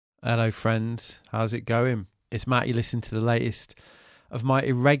Hello, friend. How's it going? It's Matt. You listen to the latest of my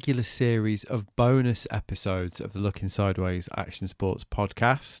irregular series of bonus episodes of the Looking Sideways Action Sports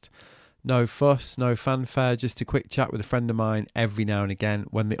podcast. No fuss, no fanfare, just a quick chat with a friend of mine every now and again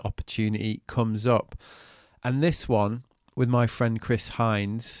when the opportunity comes up. And this one, with my friend Chris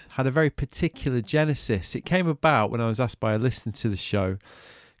Hines, had a very particular genesis. It came about when I was asked by a listener to the show,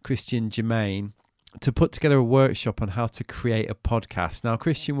 Christian Germain, to put together a workshop on how to create a podcast. Now,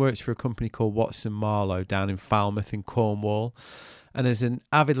 Christian works for a company called Watson Marlowe down in Falmouth in Cornwall. And as an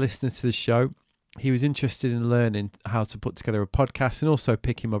avid listener to the show, he was interested in learning how to put together a podcast and also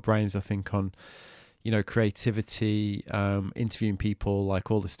picking my brains, I think, on, creativity, interviewing people, like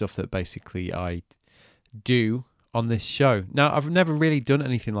all the stuff that basically I do on this show. Now, I've never really done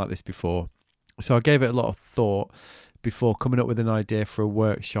anything like this before, so I gave it a lot of thought before coming up with an idea for a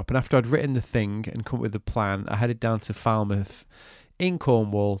workshop. And after I'd written the thing and come up with a plan, I headed down to Falmouth in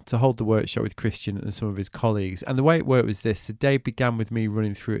Cornwall to hold the workshop with Christian and some of his colleagues. And the way it worked was this: the day began with me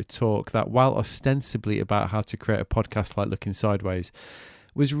running through a talk that, while ostensibly about how to create a podcast like Looking Sideways,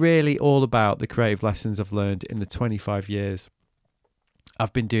 was really all about the creative lessons I've learned in the 25 years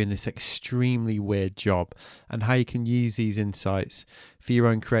I've been doing this extremely weird job, and how you can use these insights for your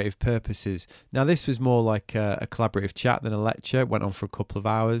own creative purposes. Now, this was more like a collaborative chat than a lecture. It went on for a couple of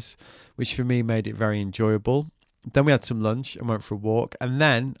hours, which for me made it very enjoyable. Then we had some lunch and went for a walk. And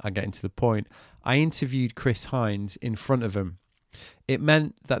then, I get into the point, I interviewed Chris Hines in front of him. It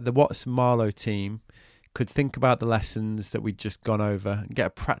meant that the Watson Marlowe team could think about the lessons that we'd just gone over and get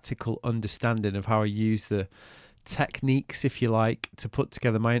a practical understanding of how I use the techniques, if you like, to put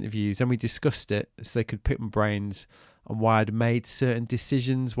together my interviews. And we discussed it so they could pick my brains on why I'd made certain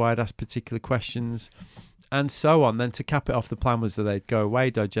decisions, why I'd asked particular questions, and so on. Then to cap it off, the plan was that they'd go away,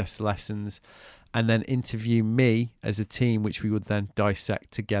 digest the lessons, and then interview me as a team, which we would then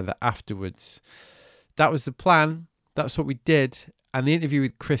dissect together afterwards. That was the plan. That's what we did. And the interview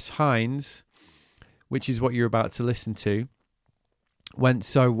with Chris Hines, which is what you're about to listen to, went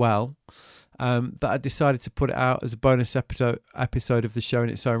so well that I decided to put it out as a bonus episode of the show in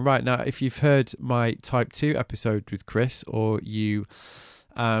its own right. Now, if you've heard my Type 2 episode with Chris, or you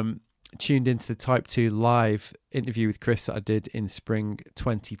tuned into the Type 2 live interview with Chris that I did in spring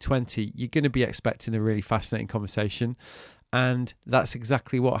 2020, you're going to be expecting a really fascinating conversation. And that's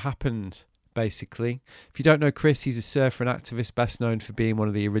exactly what happened, basically. If you don't know Chris, he's a surfer and activist, best known for being one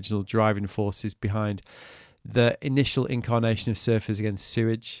of the original driving forces behind the initial incarnation of Surfers Against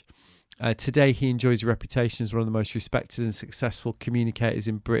Sewage. Today, he enjoys a reputation as one of the most respected and successful communicators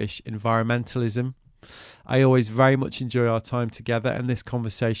in British environmentalism. I always very much enjoy our time together, and this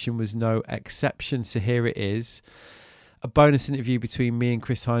conversation was no exception. So here it is, a bonus interview between me and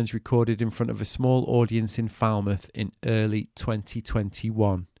Chris Hines, recorded in front of a small audience in Falmouth in early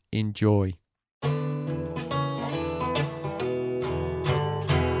 2021. Enjoy.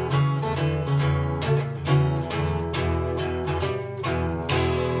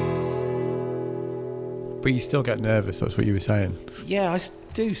 But you still get nervous, that's what you were saying. Yeah, I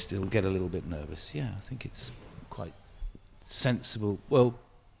do still get a little bit nervous. Yeah, I think it's quite sensible. Well,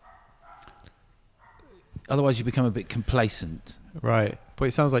 otherwise you become a bit complacent. Right. But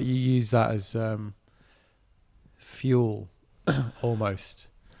it sounds like you use that as fuel, almost.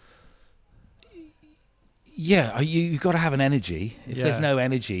 Yeah, you've got to have an energy. If Yeah. there's no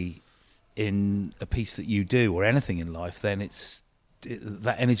energy in a piece that you do or anything in life, then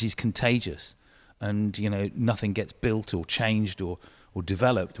that energy is contagious. And, nothing gets built or changed or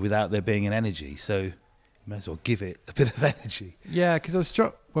developed without there being an energy. So you may as well give it a bit of energy. Yeah, because I was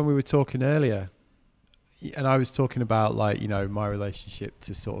struck when we were talking earlier, and I was talking about, my relationship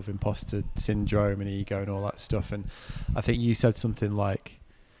to sort of imposter syndrome and ego and all that stuff. And I think you said something like,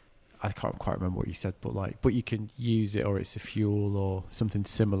 I can't quite remember what you said, but you can use it, or it's a fuel or something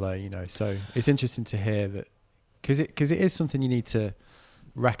similar, So it's interesting to hear that, because it is something you need to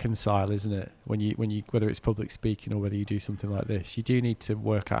reconcile, isn't it? When you whether it's public speaking or whether you do something like this, you do need to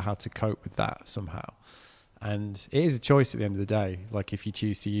work out how to cope with that somehow. And it is a choice at the end of the day. Like, if you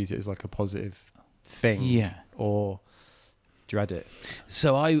choose to use it as like a positive thing, Yeah, or dread it.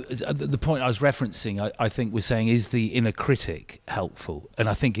 So the point I was referencing, I think, was saying, is the inner critic helpful? And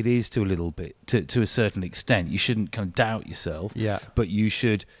I think it is, to a little bit, to a certain extent. You shouldn't kind of doubt yourself, but you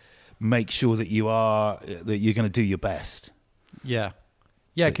should make sure that you're going to do your best.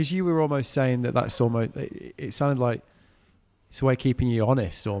 Yeah, because you were almost saying that's almost, it sounded like it's a way of keeping you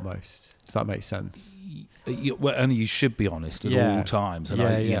honest almost, if that makes sense. And you should be honest at all times. And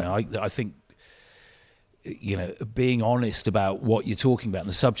I think you know, being honest about what you're talking about and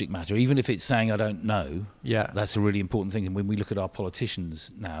the subject matter, even if it's saying I don't know. Yeah. That's a really important thing. And when we look at our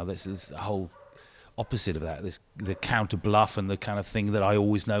politicians now, there's a whole opposite of that. There's the counter bluff and the kind of thing that I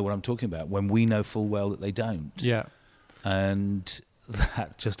always know what I'm talking about when we know full well that they don't. Yeah. And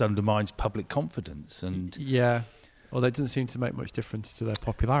that just undermines public confidence. And yeah. Well, that doesn't seem to make much difference to their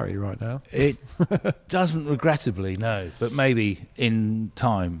popularity right now. It doesn't, regrettably, no. But maybe in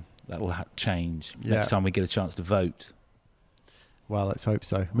time that will change next time we get a chance to vote. Well, let's hope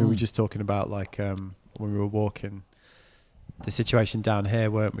so. I mean, we were just talking about, like, when we were walking, the situation down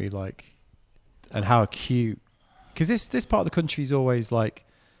here, weren't we? Like, and how acute. Because this part of the country is always, like,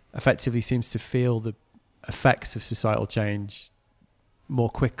 effectively seems to feel the effects of societal change more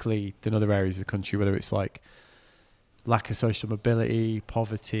quickly than other areas of the country, whether it's, like, lack of social mobility,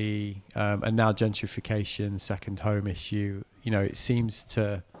 poverty, and now gentrification, second home issue. You know, it seems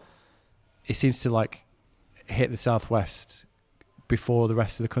to like hit the southwest before the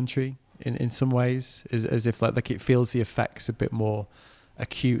rest of the country in some ways, as if like it feels the effects a bit more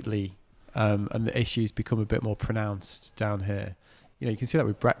acutely, and the issues become a bit more pronounced down here. You know, you can see that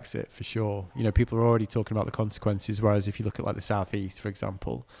with Brexit for sure. You know, people are already talking about the consequences, whereas if you look at like the southeast, for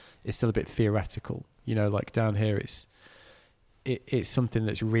example, it's still a bit theoretical. You know, like down here, it's something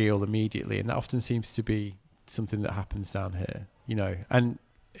that's real immediately, and that often seems to be something that happens down here. You know, and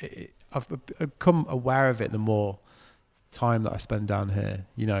I've become aware of it the more time that I spend down here.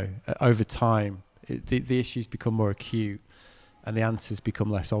 You know, over time, the issues become more acute, and the answers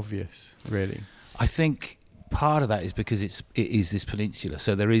become less obvious. Really, I think part of that is because it is this peninsula,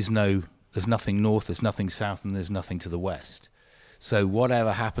 so there's nothing north, there's nothing south, and there's nothing to the west. So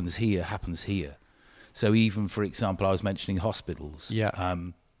whatever happens here happens here. So even, for example, I was mentioning hospitals,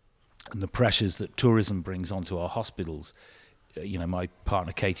 and the pressures that tourism brings onto our hospitals. You know, my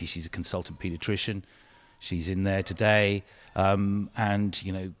partner Katie, she's a consultant paediatrician. She's in there today, and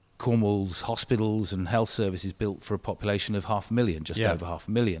you know, Cornwall's hospitals and health service is built for a population of 500,000, just over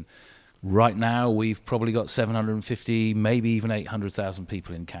 500,000. Right now, we've probably got 750, maybe even 800,000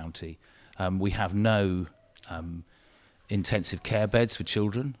 people in county. We have no intensive care beds for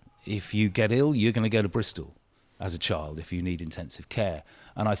children. If you get ill, you're going to go to Bristol as a child if you need intensive care.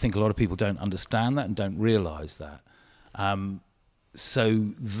 And I think a lot of people don't understand that and don't realise that.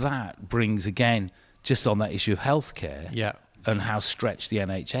 So that brings, again, just on that issue of healthcare and how stretched the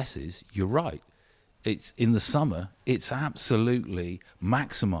NHS is, you're right. It's in the summer, it's absolutely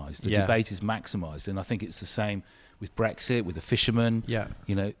maximised. The debate is maximised. And I think it's the same with Brexit, with the fishermen.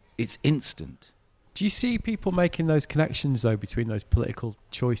 You know, it's instant. Do you see people making those connections, though, between those political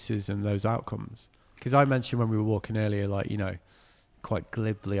choices and those outcomes? Because I mentioned when we were walking earlier, like, you know, quite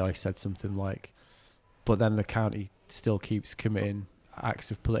glibly, I said something like, but then the county still keeps committing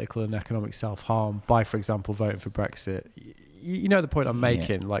acts of political and economic self-harm by, for example, voting for Brexit. You know the point I'm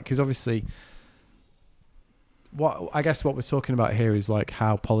making? Like, because obviously, I guess what we're talking about here is like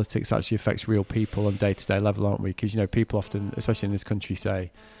how politics actually affects real people on day-to-day level, aren't we? Because, you know, people often, especially in this country,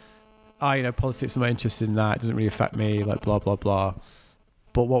 say, you know, politics, I'm not interested in that, it doesn't really affect me, like blah blah blah.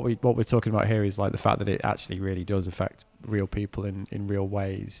 But what we're talking about here is like the fact that it actually really does affect real people in real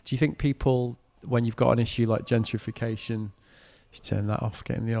ways. Do you think people, when you've got an issue like gentrification, just turn that off,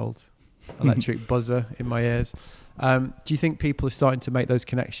 getting the old electric buzzer in my ears, do you think people are starting to make those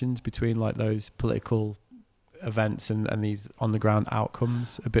connections between like those political events and these on the ground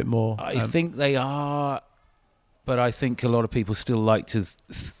outcomes a bit more? I think they are. But I think a lot of people still like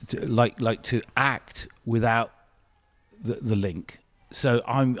to act without the link. So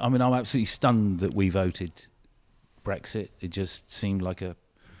I'm absolutely stunned that we voted Brexit. It just seemed like an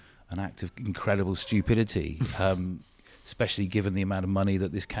act of incredible stupidity, especially given the amount of money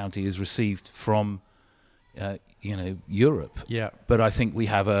that this county has received from, you know, Europe. But I think we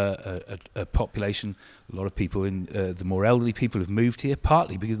have a population, a lot of people in the more elderly people have moved here,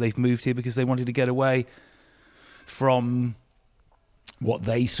 partly because they've moved here because they wanted to get away from what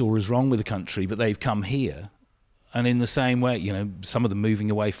they saw as wrong with the country, but they've come here. And in the same way, you know, some of them moving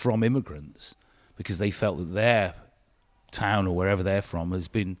away from immigrants because they felt that their town or wherever they're from has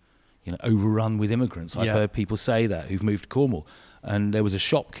been, you know, overrun with immigrants. I've heard people say that who've moved to Cornwall. And there was a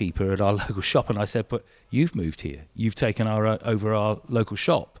shopkeeper at our local shop, and I said, but you've moved here. You've taken over our local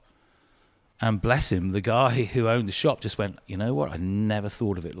shop. And bless him, the guy who owned the shop just went, you know what, I never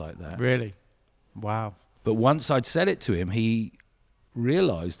thought of it like that. Really? Wow. But once I'd said it to him, he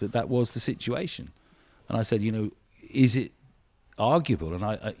realised that was the situation. And I said, you know, is it arguable? And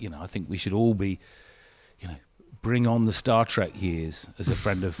I think we should all be, you know, bring on the Star Trek years, as a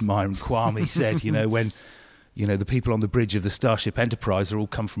friend of mine, Kwame, said, you know, when, you know, the people on the bridge of the Starship Enterprise are all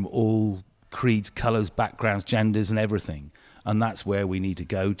come from all creeds, colours, backgrounds, genders, and everything. And that's where we need to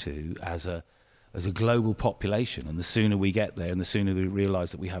go to as a global population. And the sooner we get there, and the sooner we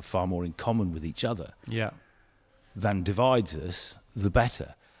realise that we have far more in common with each other than divides us, the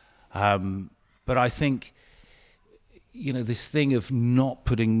better. But I think, this thing of not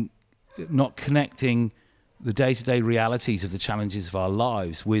connecting the day-to-day realities of the challenges of our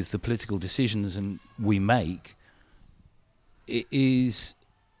lives with the political decisions we make, it is...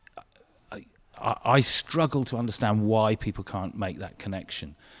 I struggle to understand why people can't make that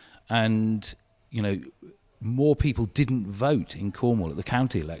connection. And, more people didn't vote in Cornwall at the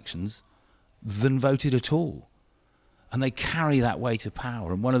county elections than voted at all. And they carry that weight of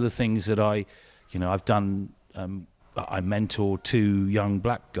power. And one of the things that I've done, I mentor 2 young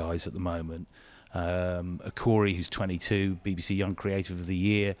black guys at the moment. Corey, who's 22, BBC Young Creative of the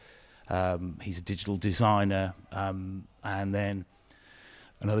Year. He's a digital designer. And then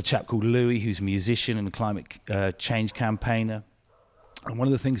another chap called Louis, who's a musician and a climate change campaigner. And one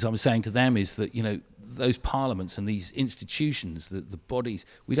of the things I'm saying to them is that, those parliaments and these institutions, the bodies,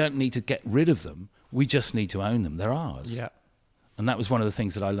 we don't need to get rid of them. We just need to own them. They're ours. Yeah. And that was one of the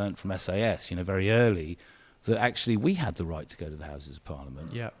things that I learned from SAS, very early, that actually we had the right to go to the Houses of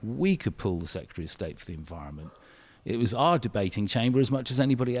Parliament. Yeah. We could pull the Secretary of State for the Environment. It was our debating chamber as much as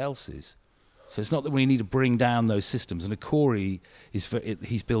anybody else's. So it's not that we need to bring down those systems. And Corey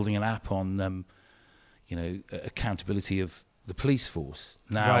he's building an app on, accountability of the police force.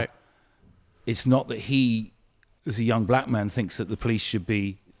 Now, it's not that he, as a young black man, thinks that the police should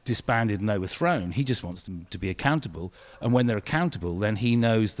be disbanded and overthrown. He just wants them to be accountable. And when they're accountable, then he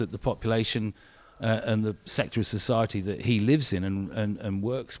knows that the population and the sector of society that he lives in and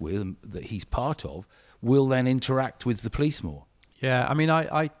works with, and that he's part of, will then interact with the police more. Yeah, I mean,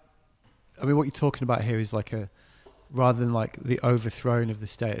 I mean, what you're talking about here is like rather than like the overthrown of the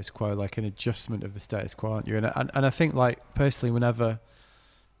status quo, like an adjustment of the status quo, aren't you? And I think, like, personally, whenever,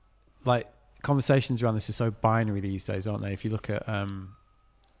 like, conversations around this are so binary these days, aren't they? If you look at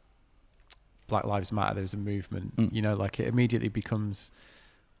Black Lives Matter, there's a movement, like it immediately becomes,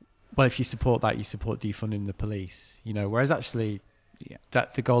 well, if you support that, you support defunding the police, whereas actually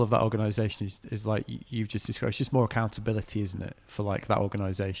that the goal of that organisation is like you've just described, it's just more accountability, isn't it, for like that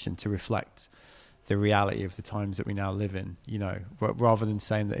organisation to reflect the reality of the times that we now live in, rather than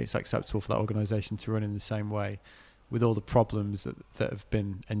saying that it's acceptable for that organisation to run in the same way with all the problems that have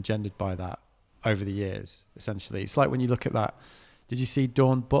been engendered by that over the years. Essentially, it's like when you look at that, did you see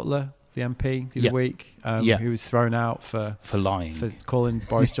Dawn Butler, the MP, the other week, who was thrown out for lying, for calling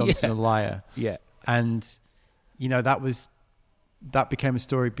Boris Johnson a liar? Yeah. And that became a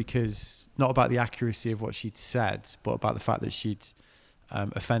story because not about the accuracy of what she'd said, but about the fact that she'd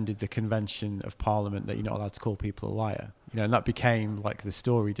offended the convention of Parliament that you're not allowed to call people a liar. And that became like the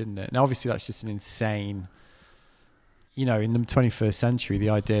story, didn't it? Now, obviously, that's just an insane, in the 21st century, the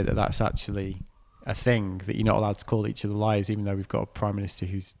idea that that's actually a thing, that you're not allowed to call each other liars, even though we've got a prime minister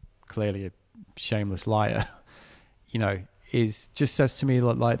who's clearly a shameless liar, is just says to me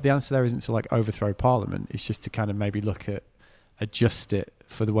like the answer there isn't to like overthrow Parliament. It's just to kind of maybe look at adjust it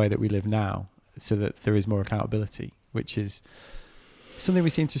for the way that we live now, so that there is more accountability, which is something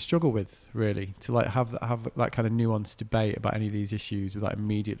we seem to struggle with, really, to like have that kind of nuanced debate about any of these issues without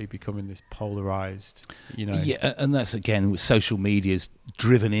immediately becoming this polarized, Yeah, and that's again, social media's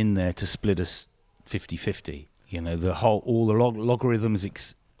driven in there to split us 50-50. All the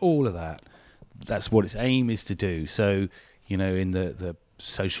logarithms, all of that. That's what its aim is to do. So, in the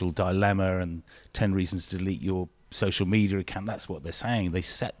social dilemma and 10 reasons to delete your social media account, that's what they're saying. They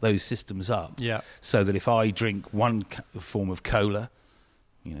set those systems up so that if I drink one form of cola,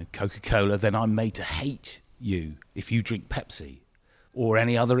 Coca-Cola, then I'm made to hate you if you drink Pepsi or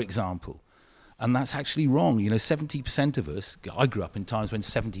any other example. And that's actually wrong. 70% of us, I grew up in times when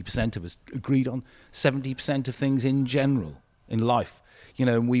 70% of us agreed on 70% of things in general in life.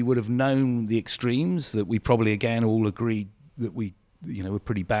 And we would have known the extremes that we probably, again, all agreed that were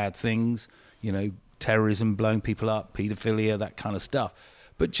pretty bad things, terrorism, blowing people up, paedophilia, that kind of stuff.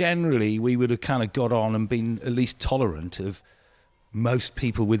 But generally, we would have kind of got on and been at least tolerant of most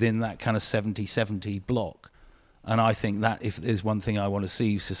people within that kind of 70-70 block. And I think that if there's one thing I want to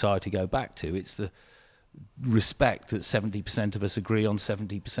see society go back to, it's the respect that 70% of us agree on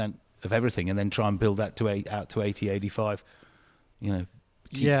 70% of everything, and then try and build that out to 80, 85,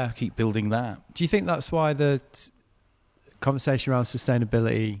 keep building that. Do you think that's why the conversation around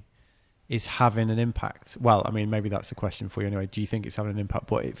sustainability is having an impact? Well, I mean, maybe that's a question for you anyway. Do you think it's having an impact?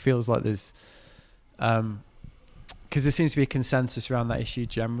 But it feels like there's, because there seems to be a consensus around that issue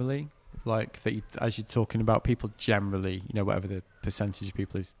generally, Like that, as you're talking about, people generally, whatever the percentage of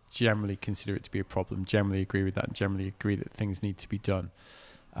people is, generally consider it to be a problem, generally agree with that, and generally agree that things need to be done.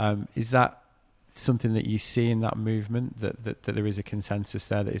 Is that something that you see in that movement, that there is a consensus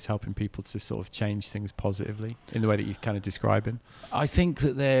there that is helping people to sort of change things positively in the way that you're kind of describing? I think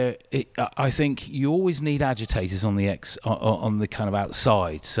that I think you always need agitators on the kind of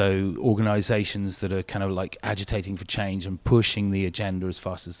outside. So organisations that are kind of like agitating for change and pushing the agenda as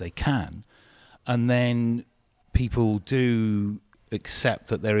fast as they can, and then people do accept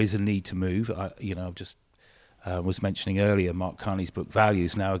that there is a need to move. I've just was mentioning earlier Mark Carney's book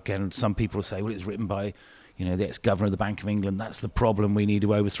Values. Now, again, some people will say, well, it's written by, the ex-governor of the Bank of England. That's the problem. We need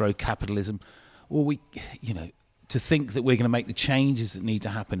to overthrow capitalism. Well, to think that we're going to make the changes that need to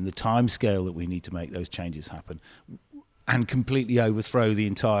happen, the time scale that we need to make those changes happen, and completely overthrow the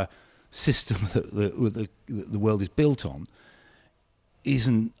entire system that the world is built on,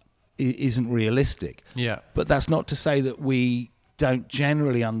 isn't realistic. Yeah. But that's not to say that we don't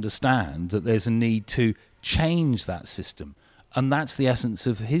generally understand that there's a need to change that system. And that's the essence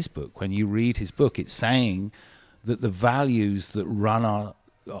of his book. When you read his book, it's saying that the values that run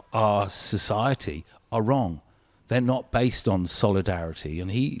our society are wrong. They're not based on solidarity.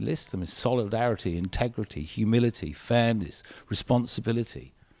 And he lists them as solidarity, integrity, humility, fairness,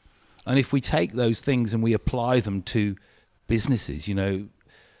 responsibility. And if we take those things and we apply them to businesses, and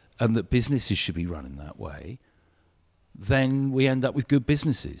that businesses should be run in that way, then we end up with good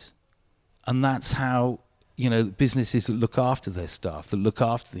businesses. And that's how businesses that look after their staff, that look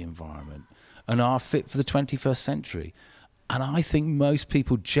after the environment, and are fit for the 21st century. And I think most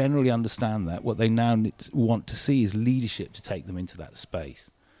people generally understand that. What they now want to see is leadership to take them into that space.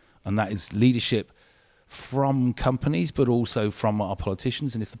 And that is leadership from companies, but also from our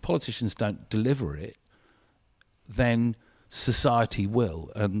politicians. And if the politicians don't deliver it, then society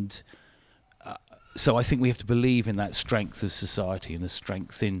will. And so I think we have to believe in that strength of society and the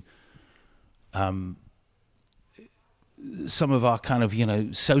strength in some of our kind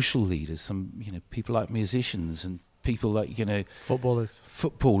of social leaders, some people like musicians and people like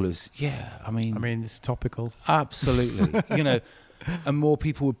footballers. Yeah, I mean it's topical. Absolutely. And more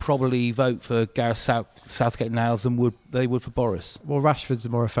people would probably vote for Gareth Southgate now than they would for Boris. Well, Rashford's a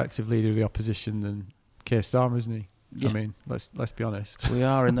more effective leader of the opposition than Keir Starmer, isn't he? Yeah. I mean, let's be honest. We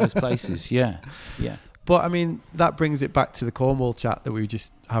are in those places. Yeah. But I mean, that brings it back to the Cornwall chat that we were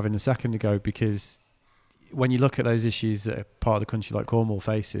just having a second ago, because when you look at those issues that a part of the country like Cornwall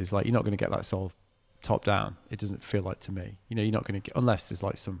faces, like, you're not going to get that solved top down. It doesn't feel like to me. You're not going to get, unless there's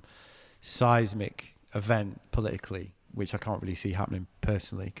like some seismic event politically, which I can't really see happening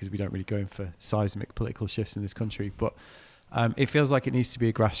personally, because we don't really go in for seismic political shifts in this country. But it feels like it needs to be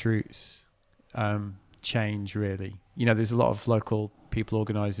a grassroots change, really. There's a lot of local people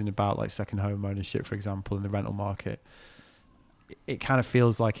organising about like second home ownership, for example, in the rental market. It kind of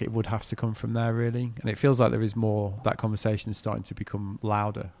feels like it would have to come from there, really. And it feels like there is more, that conversation is starting to become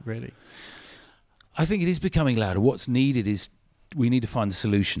louder, really. I think it is becoming louder. What's needed is we need to find the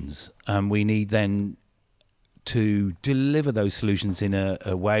solutions, and we need then to deliver those solutions in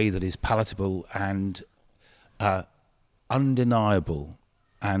a way that is palatable and undeniable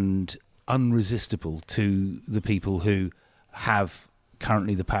and unresistible to the people who have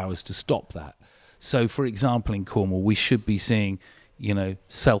currently the powers to stop that. So, for example, in Cornwall, we should be seeing,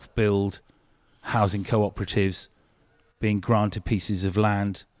 self-build housing cooperatives being granted pieces of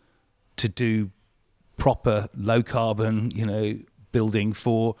land to do proper low-carbon, building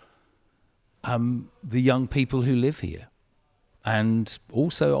for the young people who live here, and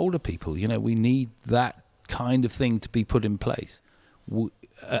also older people. We need that kind of thing to be put in place.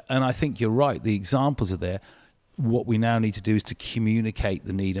 And I think you're right. The examples are there. What we now need to do is to communicate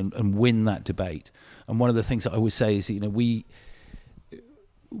the need and win that debate. And one of the things that I always say is,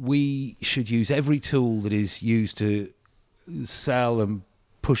 we should use every tool that is used to sell and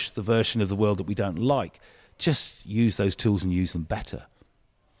push the version of the world that we don't like. Just use those tools and use them better.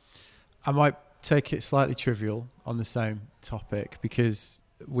 I might take it slightly trivial on the same topic, because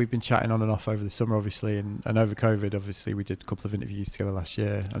we've been chatting on and off over the summer, obviously, and over COVID, obviously, we did a couple of interviews together last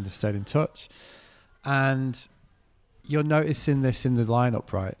year and have stayed in touch. And you're noticing this in the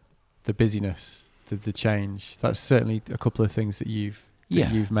lineup, right? The busyness, the change. That's certainly a couple of things that you've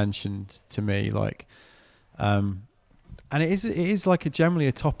mentioned to me, like, and it is like generally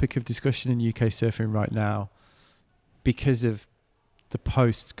a topic of discussion in UK surfing right now, because of the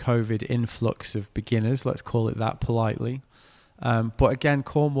post-COVID influx of beginners, let's call it that politely. But again,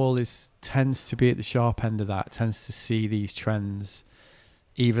 Cornwall tends to be at the sharp end of that, tends to see these trends,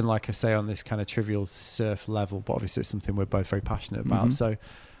 even like I say, on this kind of trivial surf level, but obviously it's something we're both very passionate about. Mm-hmm. So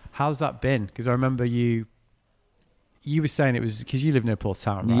How's that been? Because I remember you were saying it was because you live near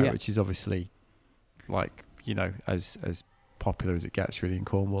Portsdown, right? Yeah. Which is obviously like, you know, as popular as it gets really in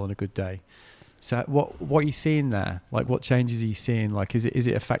Cornwall on a good day. So what are you seeing there? Like, what changes are you seeing? Like, is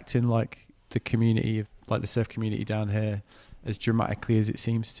it affecting like the community of like the surf community down here as dramatically as it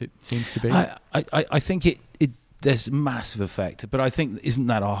seems to be? I think it there's massive effect, but I think isn't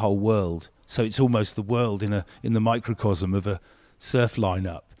that our whole world? So it's almost the world in the microcosm of a surf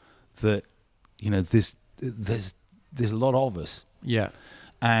lineup that, you know, there's a lot of us. Yeah.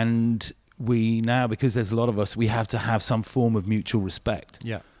 And we now, because there's a lot of us, we have to have some form of mutual respect.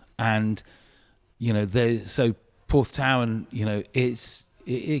 Yeah. And, you know, so Porthtowan, you know,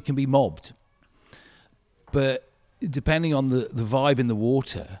 it can be mobbed. But depending on the vibe in the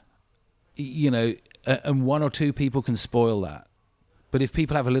water, you know, and one or two people can spoil that. But if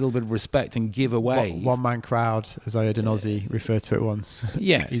people have a little bit of respect and give away... One-man crowd, as I heard an Aussie refer to it once.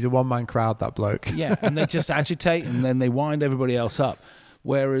 Yeah. He's a one-man crowd, that bloke. Yeah, and they just agitate and then they wind everybody else up.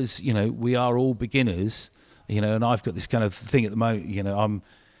 Whereas, you know, we are all beginners, you know, and I've got this kind of thing at the moment, you know,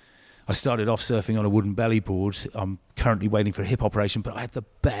 I started off surfing on a wooden belly board. I'm currently waiting for a hip operation, but I had the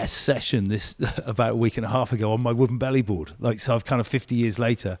best session about a week and a half ago on my wooden belly board. Like, so I've kind of 50 years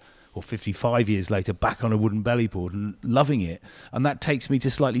later... or 55 years later, back on a wooden belly board and loving it. And that takes me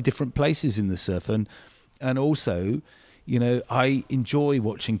to slightly different places in the surf. And also, you know, I enjoy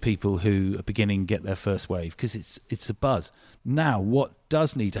watching people who are beginning get their first wave because it's a buzz. Now, what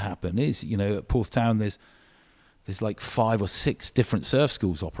does need to happen is, you know, at Porthtowan, there's like 5 or 6 different surf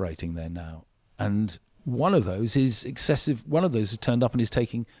schools operating there now. And one of those is excessive. One of those has turned up and is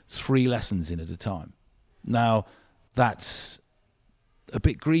taking 3 lessons in at a time. Now, that's a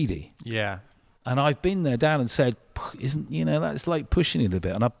bit greedy. Yeah. And I've been there down and said, isn't, you know, that's like pushing it a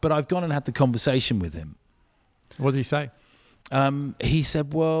bit. But I've gone and had the conversation with him. What did he say? He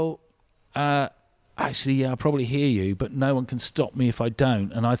said, well, actually, yeah, I'll probably hear you, but no one can stop me if I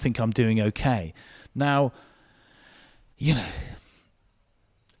don't. And I think I'm doing okay. Now, you know,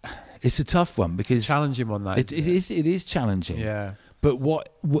 it's a tough one because it's a challenging one, that it is challenging. Yeah. But what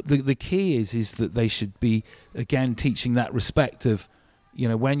the key is that they should be, again, teaching that respect of, you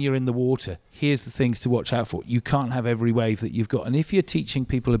know, when you're in the water, here's the things to watch out for. You can't have every wave that you've got. And if you're teaching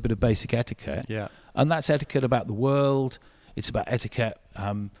people a bit of basic etiquette, yeah, and that's etiquette about the world, it's about etiquette,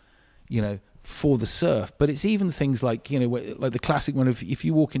 you know, for the surf. But it's even things like, you know, like the classic one of if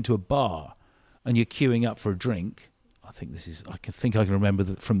you walk into a bar and you're queuing up for a drink. I think I can remember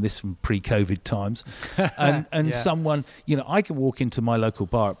that from pre-COVID times, and yeah. Someone, you know, I can walk into my local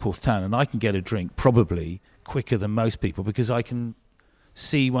bar at Porthtowan and I can get a drink probably quicker than most people because I can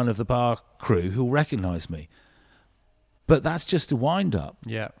see one of the bar crew who'll recognise me. But that's just a wind-up.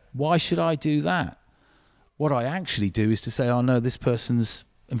 Yeah. Why should I do that? What I actually do is to say, oh no, this person's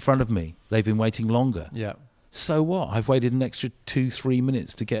in front of me. They've been waiting longer. Yeah. So what? I've waited an extra 2-3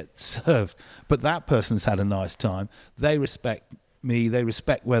 minutes to get served, but that person's had a nice time. They respect me. They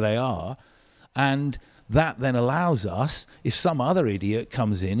respect where they are. And that then allows us, if some other idiot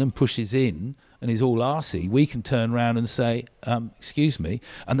comes in and pushes in and is all arsey, we can turn around and say, excuse me.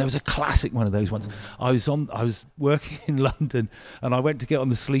 And there was a classic one of those ones. I was working in London and I went to get on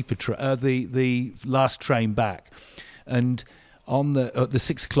the sleeper the last train back, and on the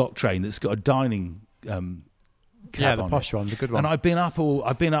 6:00 train that's got a dining yeah, the posh one, the good one. And I've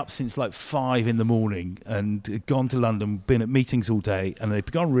been up since like 5 a.m. and gone to London, been at meetings all day, and they've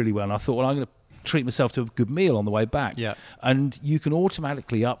gone really well. And I thought, well, I'm going to treat myself to a good meal on the way back. Yeah. And you can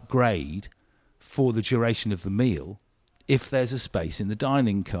automatically upgrade for the duration of the meal if there's a space in the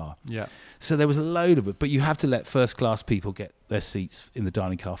dining car. Yeah. So there was a load of it, but you have to let first class people get their seats in the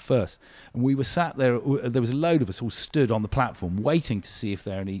dining car first. And we were sat there, there was a load of us all stood on the platform waiting to see if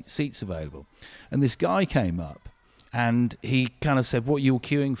there are any seats available. And this guy came up and he kind of said, what are you all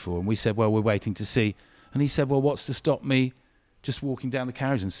queuing for? And we said, well, we're waiting to see. And he said, well, what's to stop me just walking down the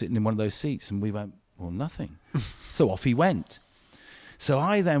carriage and sitting in one of those seats? And we went, well, nothing. So off he went. So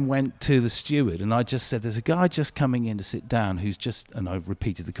I then went to the steward and I just said, there's a guy just coming in to sit down who's just, and I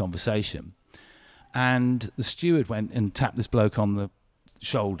repeated the conversation. And the steward went and tapped this bloke on the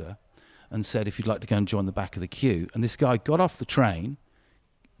shoulder and said, if you'd like to go and join the back of the queue. And this guy got off the train,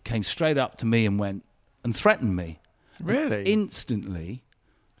 came straight up to me and went and threatened me. Really? And instantly,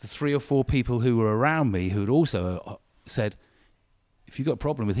 the 3 or 4 people who were around me who had also said, if you've got a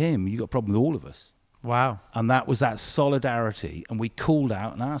problem with him, you've got a problem with all of us. Wow. And that was that solidarity. And we called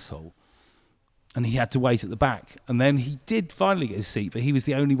out an arsehole. And he had to wait at the back. And then he did finally get his seat, but he was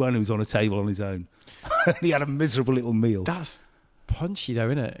the only one who was on a table on his own. He had a miserable little meal. That's punchy though,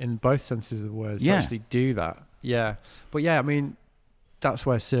 isn't it? In both senses of the words. Yeah. To actually do that. Yeah. But yeah, I mean, that's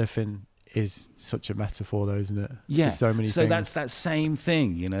where surfing is such a metaphor, though, isn't it? Yeah. For so many so things. that's that same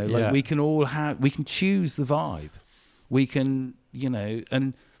thing, you know. Like we can choose the vibe. We can, you know,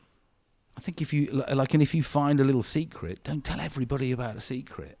 and I think if you find a little secret, don't tell everybody about a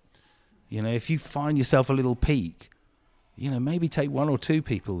secret. You know, if you find yourself a little peak, you know, maybe take one or two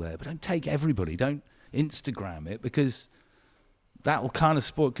people there, but don't take everybody. Don't Instagram it, because that'll kind of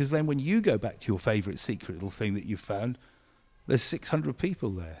spoil. Because then when you go back to your favourite secret little thing that you found, there's 600 people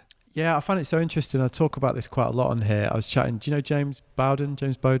there. Yeah, I find it so interesting. I talk about this quite a lot on here. I was chatting. Do you know James Bowden?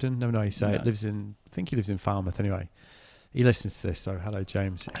 James Bowden? No, you say it. I think he lives in Falmouth anyway. He listens to this, so hello,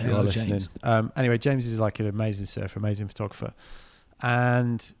 James, if you are listening. Anyway, James is like an amazing surfer, amazing photographer.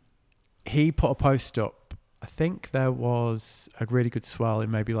 And he put a post up. I think there was a really good swell in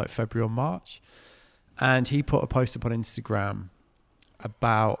maybe like February or March. And he put a post up on Instagram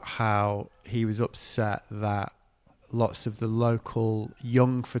about how he was upset that lots of the local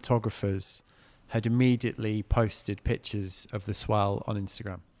young photographers had immediately posted pictures of the swell on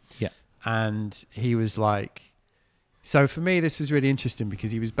Instagram. Yeah. And he was like, so for me, this was really interesting because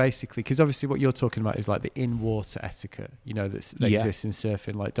he was basically, because obviously what you're talking about is like the in-water etiquette, you know, that exists in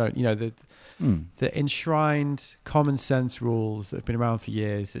surfing. Like, the enshrined common sense rules that have been around for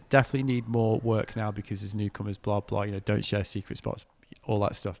years that definitely need more work now because there's newcomers, blah, blah, you know, don't share secret spots, all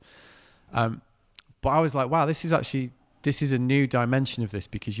that stuff. But I was like, wow, this is a new dimension of this,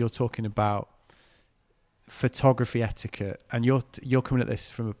 because you're talking about photography etiquette and you're coming at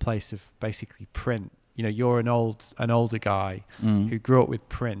this from a place of basically print. You know, you're an older guy who grew up with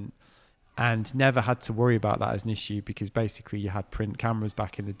print and never had to worry about that as an issue, because basically you had print cameras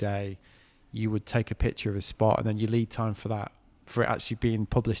back in the day. You would take a picture of a spot and then your lead time for it actually being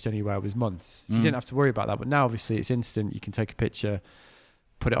published anywhere was months. So you didn't have to worry about that. But now obviously it's instant. You can take a picture,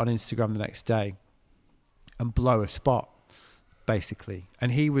 put it on Instagram the next day and blow a spot, basically.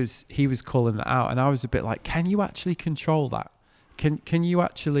 And he was calling that out. And I was a bit like, can you actually control that? Can you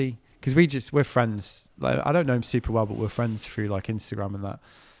actually... Because we're friends. Like, I don't know him super well, but we're friends through like Instagram and that.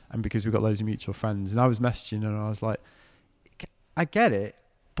 And because we've got loads of mutual friends. And I was messaging and I was like, I get it,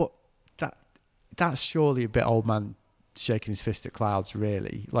 but that's surely a bit old man shaking his fist at clouds,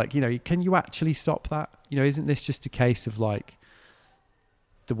 really. Like, you know, can you actually stop that? You know, isn't this just a case of like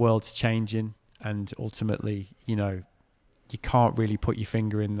the world's changing and ultimately, you know, you can't really put your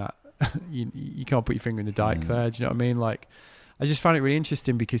finger in that. you can't put your finger in the dike there. Do you know what I mean? Like, I just found it really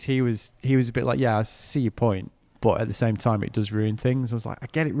interesting because he was a bit like, yeah, I see your point, but at the same time, it does ruin things. I was like, I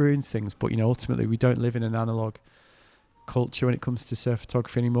get it ruins things, but you know, ultimately, we don't live in an analog culture when it comes to surf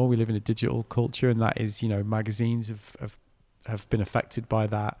photography anymore. We live in a digital culture, and that is, you know, magazines have been affected by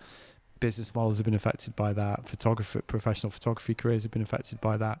that. Business models have been affected by that. Professional photography careers have been affected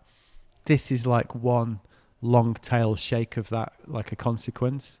by that. This is like one long tail shake of that, like a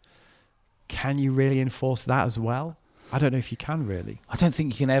consequence. Can you really enforce that as well? I don't know if you can really. I don't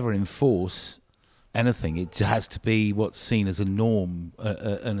think you can ever enforce anything. It has to be what's seen as a norm,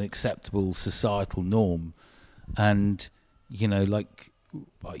 an acceptable societal norm. And, you know, like,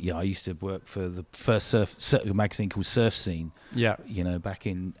 yeah, I used to work for the first surf magazine called Surf Scene. Yeah. You know, back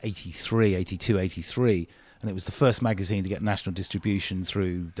in 83, 82, 83. And it was the first magazine to get national distribution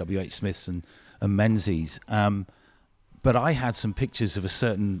through W.H. Smith's and Menzies. But I had some pictures of a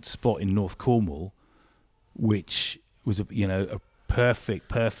certain spot in North Cornwall, which was a perfect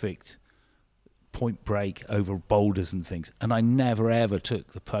point break over boulders and things, and I never ever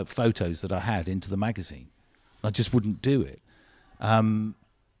took the photos that I had into the magazine. I just wouldn't do it,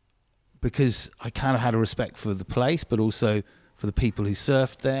 because I kind of had a respect for the place, but also for the people who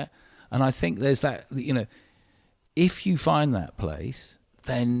surfed there. And I think there's that, you know, if you find that place,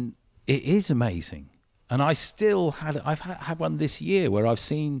 then it is amazing. And I've had one this year where I've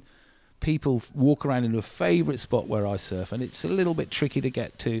seen people walk around into a favourite spot where I surf, and it's a little bit tricky to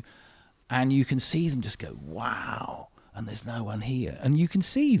get to, and you can see them just go, wow, and there's no one here. And you can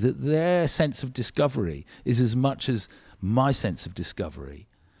see that their sense of discovery is as much as my sense of discovery.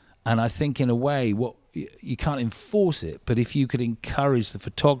 And I think in a way, what you can't enforce it, but if you could encourage the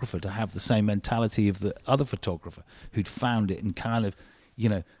photographer to have the same mentality of the other photographer who'd found it, and kind of, you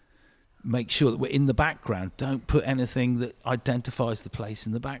know, make sure that we're in the background. Don't put anything that identifies the place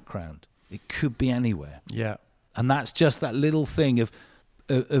in the background. It could be anywhere. Yeah. And that's just that little thing of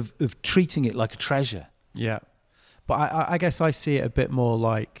treating it like a treasure. Yeah. But I guess I see it a bit more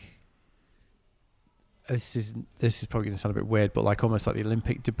like, this is probably going to sound a bit weird, but like almost like the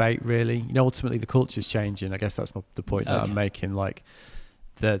Olympic debate, really. You know, ultimately the culture's changing. I guess that's the point that I'm making. Like,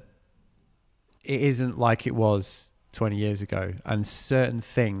 it isn't like it was 20 years ago, and certain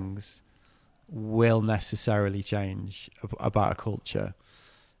things will necessarily change about a culture.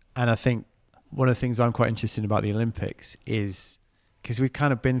 And I think one of the things I'm quite interested in about the Olympics is, because we've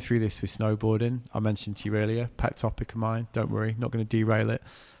kind of been through this with snowboarding. I mentioned to you earlier, pet topic of mine. Don't worry, not going to derail it.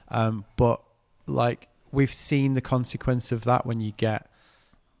 But like, we've seen the consequence of that when you get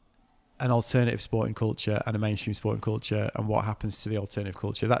an alternative sporting culture and a mainstream sporting culture, and what happens to the alternative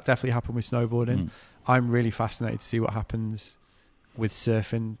culture. That definitely happened with snowboarding. I'm really fascinated to see what happens with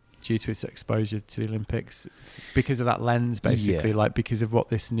surfing due to its exposure to the Olympics, because of that lens, basically, like because of what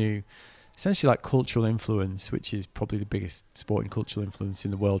this new, essentially like cultural influence, which is probably the biggest sporting cultural influence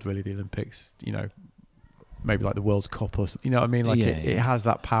in the world, really, the Olympics, you know, maybe like the World Cup or something, you know what I mean? Like it has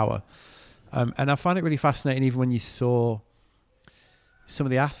that power. And I find it really fascinating, even when you saw some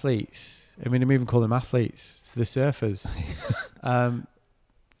of the athletes, I mean, I'm even calling them athletes, the surfers,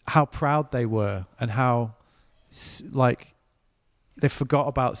 how proud they were, and how like they forgot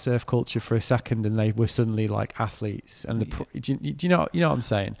about surf culture for a second, and they were suddenly like athletes. And do you know what I'm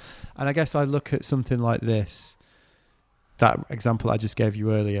saying? And I guess I look at something like this, that example I just gave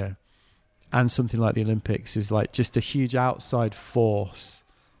you earlier, and something like the Olympics is like just a huge outside force,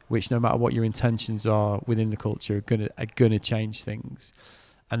 which no matter what your intentions are within the culture are gonna change things.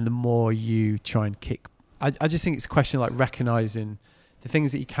 And the more you try and kick, I just think it's a question of like recognizing the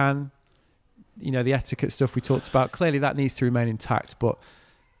things that you can, you know, the etiquette stuff we talked about, clearly that needs to remain intact, but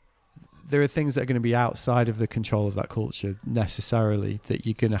there are things that are going to be outside of the control of that culture necessarily, that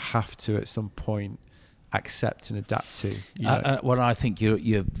you're going to have to at some point accept and adapt to. Well, I think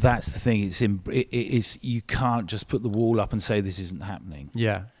you're that's the thing. It's you can't just put the wall up and say this isn't happening.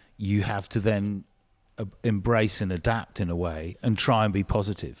 Yeah, you have to then embrace and adapt in a way, and try and be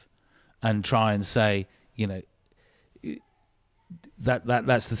positive, and try and say, you know,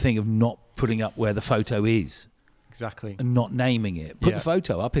 that's the thing of not putting up where the photo is. Exactly. And not naming it. Put the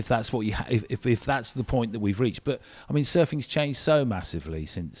photo up if that's what you if that's the point that we've reached. But I mean, surfing's changed so massively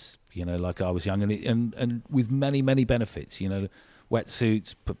since, you know, like I was young, and with many benefits. You know,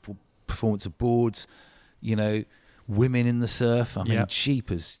 wetsuits, performance of boards, you know, women in the surf. I mean,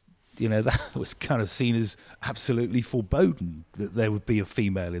 jeepers, you know, that was kind of seen as absolutely foreboding that there would be a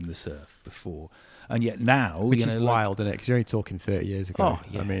female in the surf before. And yet now, which is wild, isn't it? Because you're only talking 30 years ago. Oh,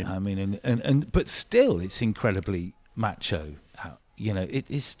 yeah. I mean, and but still, it's incredibly macho. You know, it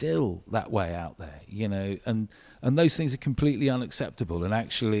is still that way out there. You know, and those things are completely unacceptable. And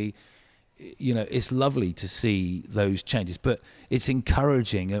actually, you know, it's lovely to see those changes, but it's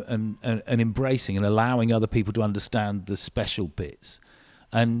encouraging and embracing and allowing other people to understand the special bits.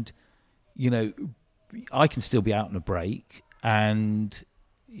 And you know, I can still be out on a break, and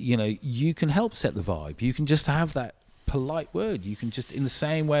you know, you can help set the vibe. You can just have that polite word. You can just, in the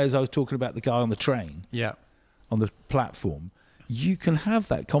same way as I was talking about the guy on the train, on the platform, you can have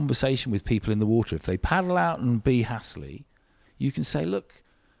that conversation with people in the water. If they paddle out and be hassly, you can say, look,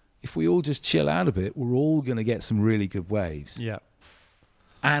 if we all just chill out a bit, we're all going to get some really good waves. Yeah.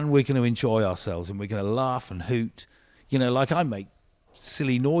 And we're going to enjoy ourselves, and we're going to laugh and hoot. You know, like I make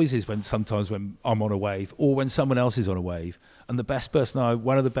silly noises sometimes when I'm on a wave, or when someone else is on a wave. And the best person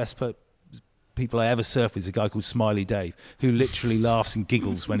one of the best people I ever surfed with is a guy called Smiley Dave, who literally laughs and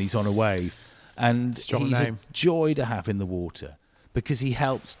giggles when he's on a wave. And he's a joy to have in the water, because he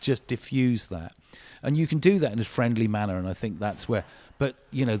helps just diffuse that. And you can do that in a friendly manner, and I think that's where. But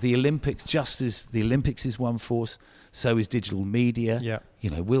you know, the Olympics, just as the Olympics is one force, so is digital media. Yeah. You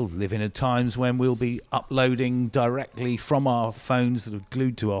know, we'll live in times when we'll be uploading directly from our phones that are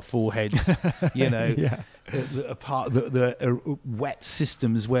glued to our foreheads. You know, the wet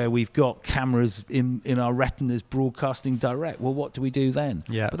systems where we've got cameras in our retinas broadcasting direct. Well, what do we do then?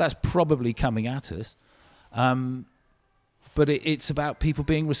 Yeah. But that's probably coming at us. But it's about people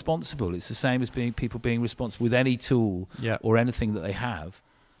being responsible. It's the same as people being responsible with any tool or anything that they have.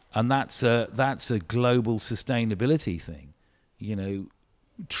 And that's a global sustainability thing. You know,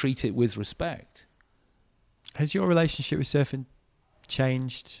 treat it with respect. Has your relationship with surfing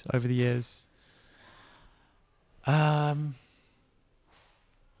changed over the years?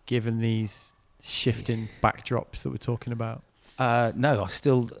 Given these shifting backdrops that we're talking about? No,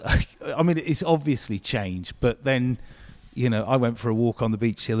 I mean, it's obviously changed, but then, you know, I went for a walk on the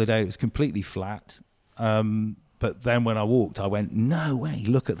beach the other day. It was completely flat. But then when I walked, I went, no way,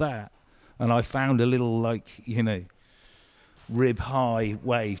 look at that. And I found a little, like, you know, rib high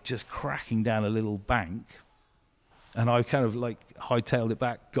wave just cracking down a little bank. And I kind of like hightailed it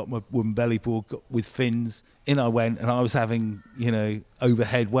back, got my wooden belly board with fins. In I went, and I was having, you know,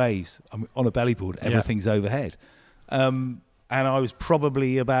 overhead waves. I'm on a belly board, everything's overhead. And I was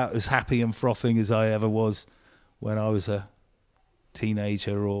probably about as happy and frothing as I ever was when I was a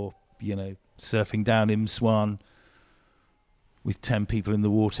teenager or, you know, surfing down Swan with 10 people in the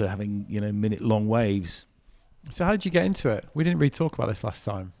water having, minute-long waves. So how did you get into it? We didn't really talk about this last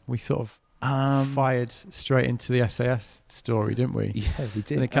time. We sort of fired straight into the SAS story, didn't we? Yeah, we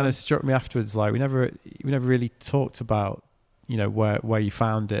did. And it kind of struck me afterwards, like we never really talked about, where you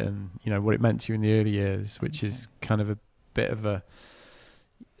found it and, what it meant to you in the early years, which is kind of a bit of a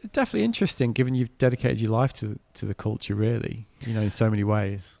definitely interesting, given you've dedicated your life to the culture, really, in so many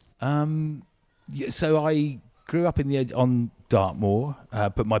ways. So I grew up on Dartmoor,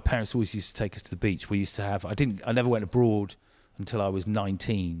 but my parents always used to take us to the beach. We used to have. I never went abroad until I was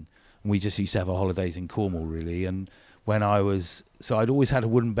 19. And we just used to have our holidays in Cornwall, really. And when I'd always had a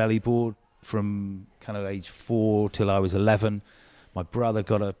wooden belly board from kind of age 4 till I was 11. My brother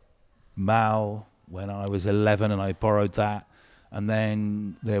got a Mal when I was 11, and I borrowed that. And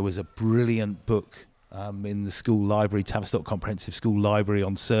then there was a brilliant book in the school library, Tavistock Comprehensive School Library,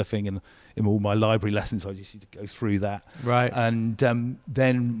 on surfing, and in all my library lessons I just used to go through that. Right. And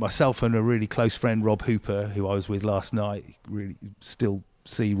then myself and a really close friend, Rob Hooper, who I was with last night, really still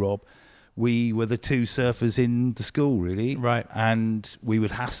see Rob, we were the two surfers in the school, really. Right. And we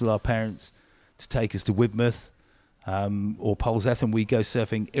would hassle our parents to take us to Widmouth or Polzeath, and we'd go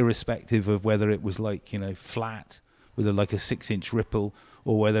surfing irrespective of whether it was flat with a 6-inch ripple,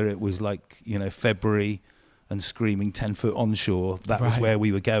 or whether it was February and screaming 10-foot onshore. That was where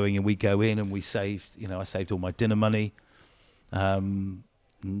we were going, and we'd go in and we saved, I saved all my dinner money, and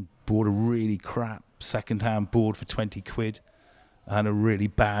bought a really crap second-hand board for 20 quid and a really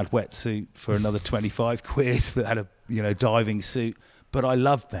bad wetsuit for another 25 quid that had a, diving suit. But I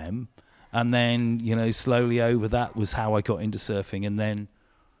loved them. And then, slowly over that was how I got into surfing. And then,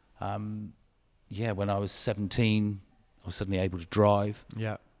 when I was 17, I was suddenly able to drive.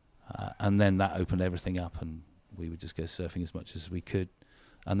 Yeah. And then that opened everything up, and we would just go surfing as much as we could.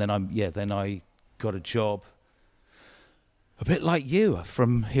 And then I got a job, a bit like you,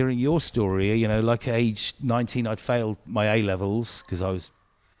 from hearing your story. Like age 19, I'd failed my A-levels because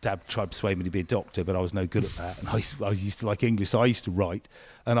Dad tried to persuade me to be a doctor, but I was no good at that. And I used to like English, so I used to write.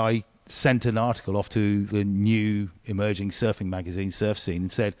 And I sent an article off to the new emerging surfing magazine, Surf Scene,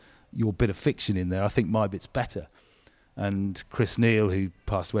 and said, your bit of fiction in there, I think my bit's better. And Chris Neal, who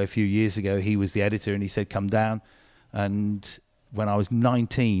passed away a few years ago, he was the editor, and he said, come down. And when I was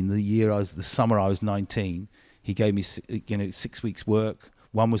 19, the summer I was 19, he gave me 6 weeks work.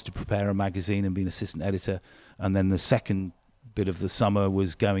 One was to prepare a magazine and be an assistant editor, and then the second bit of the summer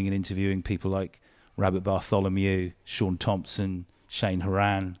was going and interviewing people like Rabbit Bartholomew, Sean Thompson, Shane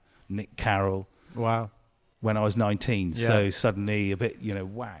Horan, Nick Carroll. Wow. When I was 19. Yeah. So suddenly a bit,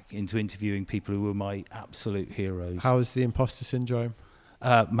 whack into interviewing people who were my absolute heroes. How was the imposter syndrome?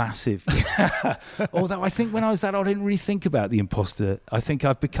 Massive. Although I think when I was that, I didn't really think about the imposter. I think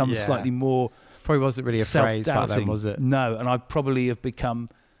I've become slightly more... Probably wasn't really a phrase back then, was it? No, and I probably have become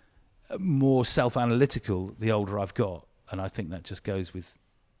more self-analytical the older I've got. And I think that just goes with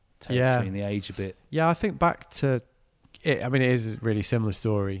territory and the age a bit. Yeah, I think back to it. I mean, it is a really similar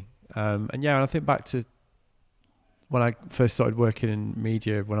story. And I think back to when I first started working in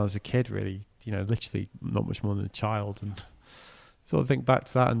media when I was a kid, really, literally not much more than a child. And sort of think back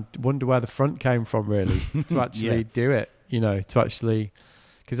to that and wonder where the front came from, really, to actually do it, to actually...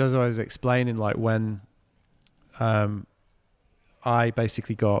 Because as I was explaining, like when I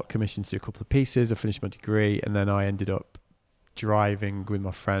basically got commissioned to do a couple of pieces, I finished my degree, and then I ended up driving with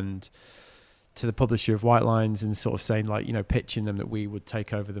my friend to the publisher of White Lines and sort of saying, like, pitching them that we would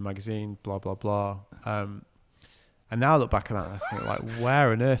take over the magazine, blah, blah, blah. And now I look back on that and I think, like,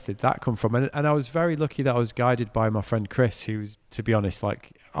 where on earth did that come from? And I was very lucky that I was guided by my friend Chris, who's, to be honest,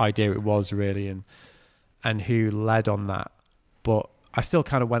 like, idea it was really, and who led on that. But I still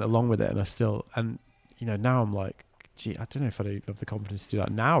kind of went along with it, and now I'm like, gee, I don't know if I have the confidence to do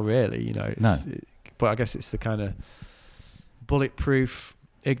that now, really, but I guess it's the kind of bulletproof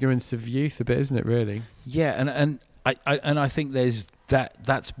ignorance of youth a bit, isn't it, really? Yeah, and I think there's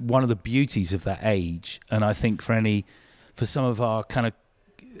that's one of the beauties of that age, and I think for some of our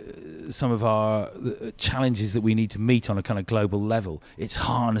challenges that we need to meet on a kind of global level, it's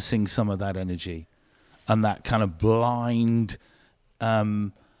harnessing some of that energy and that kind of blind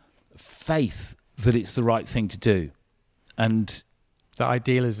faith that it's the right thing to do, and that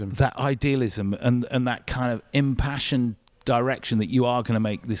idealism and that kind of impassioned direction that you are going to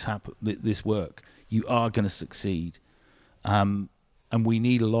make this happen, this work, you are going to succeed, and we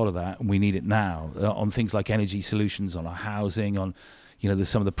need a lot of that, and we need it now on things like energy solutions, on our housing, on there's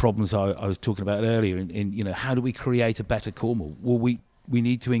some of the problems I was talking about earlier in how do we create a better Cornwall? Well, we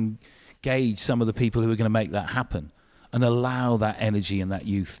need to engage some of the people who are going to make that happen. and allow that energy and that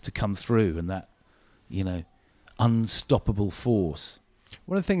youth to come through, and that, you know, unstoppable force.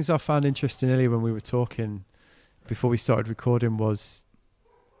 One of the things I found interesting earlier when we were talking before we started recording was,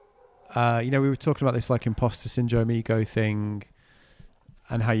 you know, we were talking about this like imposter syndrome, ego thing,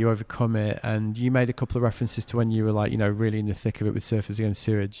 and how you overcome it. And you made a couple of references to when you were like, you know, really in the thick of it with Surfers Against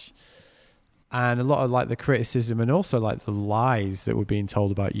Sewage. And a lot of like the criticism and also like the lies that were being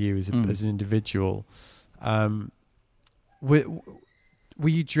told about you as an individual. Were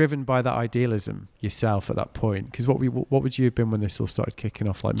you driven by that idealism yourself at that point? Because what would you have been when this all started kicking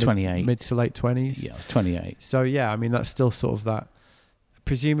off? Like 28. Mid to late 20s? Yeah, I was 28. So yeah, I mean, that's still sort of that,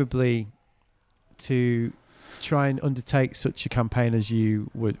 presumably to try and undertake such a campaign as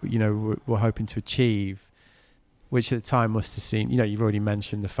you were hoping to achieve, which at the time must have seemed, you know, you've already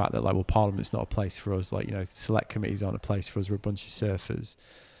mentioned the fact that like, well, Parliament's not a place for us, like, you know, select committees aren't a place for us, we're a bunch of surfers.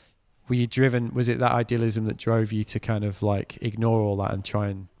 Were you driven, was it that idealism that drove you to kind of like ignore all that and try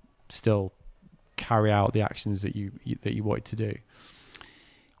and still carry out the actions that you wanted to do?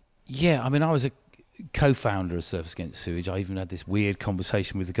 Yeah, I mean, I was a co-founder of Surfers Against Sewage. I even had this weird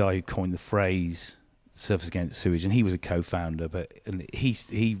conversation with the guy who coined the phrase Surfers Against Sewage, and he was a co-founder, and he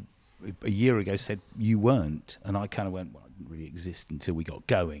a year ago said you weren't, and I kind of went, well, I didn't really exist until we got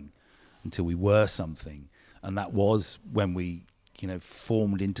going, until we were something, and that was when we, you know,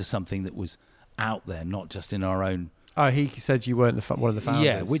 formed into something that was out there, not just in our own. Oh, he said you weren't one of the founders.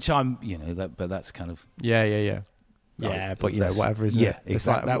 Yeah, which I'm, you know, but that's kind of. Yeah, but you know, whatever, isn't it? Yeah,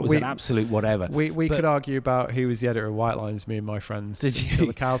 exactly. That was an absolute whatever. We could argue about who was the editor of White Lines, me and my friends. Did you? Until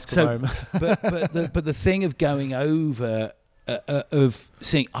the cows come home. but the thing of going over, of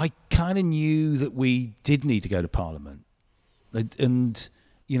seeing, I kind of knew that we did need to go to Parliament, and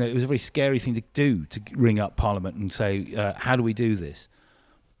you know, it was a very scary thing to do, to ring up Parliament and say, how do we do this?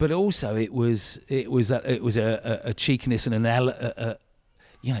 But also, it was a cheekiness and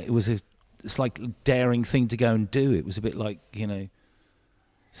you know, it's like a daring thing to go and do. It was a bit like, you know,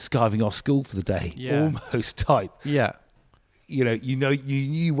 skiving off school for the day, almost type. Yeah. You know,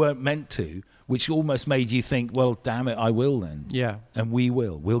 you weren't meant to, which almost made you think, well, damn it, I will then. Yeah. And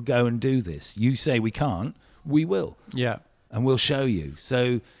we'll go and do this. You say we can't, we will. Yeah. And we'll show you.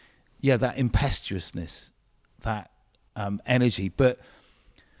 So, yeah, that impetuousness, that energy. But,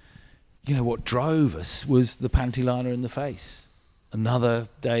 you know, what drove us was the panty liner in the face. Another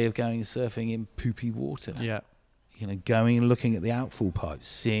day of going surfing in poopy water. Yeah. You know, going and looking at the outfall pipes,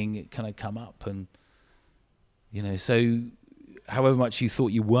 seeing it kind of come up. And, you know, so however much you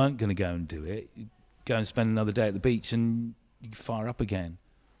thought you weren't going to go and do it, you go and spend another day at the beach and you fire up again.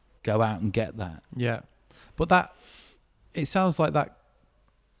 Go out and get that. Yeah. But that, it sounds like that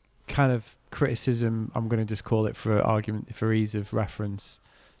kind of criticism, I'm going to just call it for argument, for ease of reference,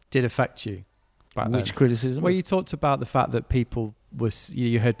 did affect you back then. Which criticism? Well, you talked about the fact that people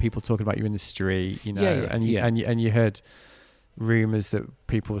you heard people talking about you in the street, you know, and you heard rumours that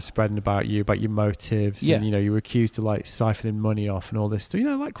people were spreading about your motives, and you know, you were accused of like siphoning money off and all this stuff. You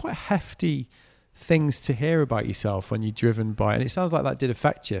know, like quite hefty things to hear about yourself when you're driven by, and it sounds like that did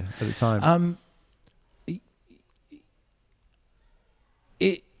affect you at the time.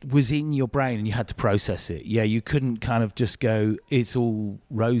 It was in your brain and you had to process it. Yeah, you couldn't kind of just go, it's all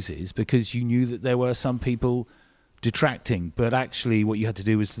roses, because you knew that there were some people detracting. But actually what you had to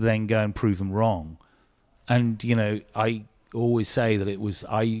do was to then go and prove them wrong. And, you know, I always say that it was,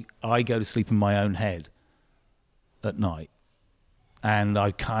 I go to sleep in my own head at night. And I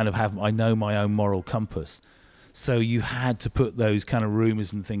kind of I know my own moral compass. So you had to put those kind of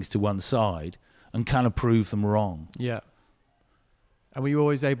rumours and things to one side and kind of prove them wrong. Yeah. And were you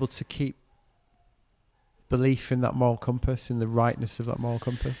always able to keep belief in that moral compass, in the rightness of that moral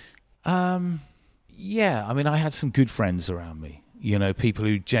compass? Yeah, I mean, I had some good friends around me, you know, people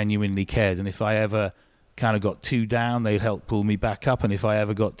who genuinely cared. And if I ever kind of got too down, they'd help pull me back up. And if I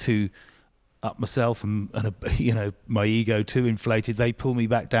ever got too up myself and you know, my ego too inflated, they pull me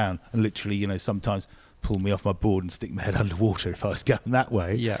back down and literally, you know, sometimes pull me off my board and stick my head underwater if I was going that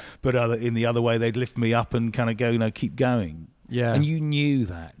way. Yeah. But in the other way, they'd lift me up and kind of go, you know, keep going. Yeah. And you knew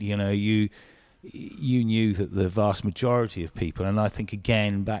that, you know, you knew that the vast majority of people, and I think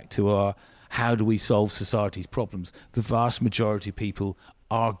again back to our how do we solve society's problems, the vast majority of people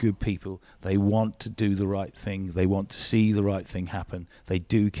are good people. They want to do the right thing. They want to see the right thing happen. They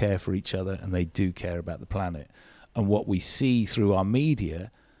do care for each other and they do care about the planet. And what we see through our media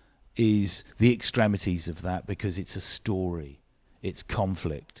is the extremities of that, because it's a story, it's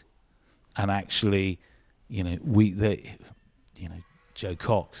conflict. And actually, you know, Joe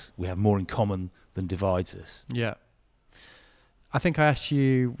Cox, we have more in common than divides us. Yeah. I think I asked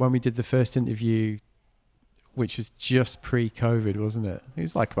you when we did the first interview which was just pre-COVID, wasn't it? It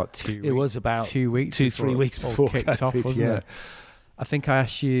was like about 2 weeks. It was about 2 weeks, 2-3 weeks it all before kicked COVID, off, wasn't it? I think I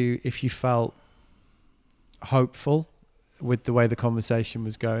asked you if you felt hopeful with the way the conversation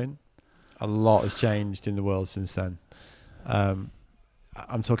was going. A lot has changed in the world since then. I'm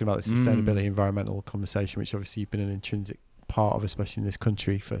talking about the sustainability, environmental conversation, which obviously you've been an intrinsic part of, especially in this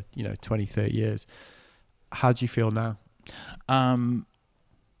country for 20, 30 years. How do you feel now?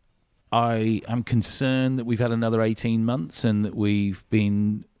 I am concerned that we've had another 18 months and that we've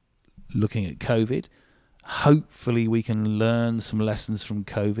been looking at COVID. Hopefully we can learn some lessons from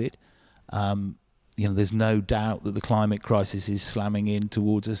COVID. There's no doubt that the climate crisis is slamming in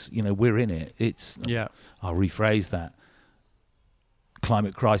towards us. We're in it. I'll rephrase that.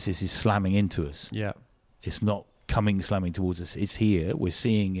 Climate crisis is slamming into us. Yeah. It's not slamming towards us. It's here. We're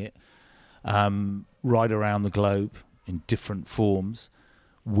seeing it right around the globe in different forms.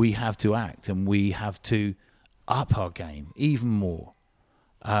 We have to act and we have to up our game even more.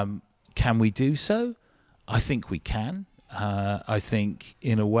 Can we do so? I think we can. I think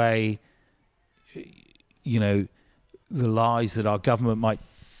in a way, the lies that our government might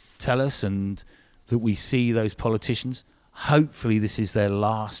tell us and that we see those politicians, hopefully this is their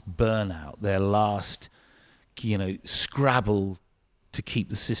last burnout, their last, scrabble to keep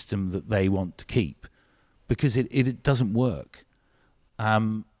the system that they want to keep, because it doesn't work.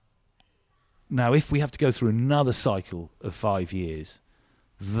 Now, if we have to go through another cycle of 5 years,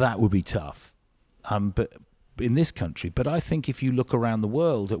 that would be tough. But in this country, but I think if you look around the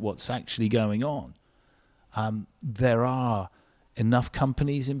world at what's actually going on, there are enough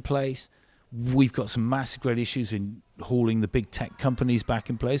companies in place. We've got some massive great issues in hauling the big tech companies back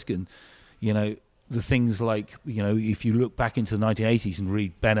in place. And, the things like, if you look back into the 1980s and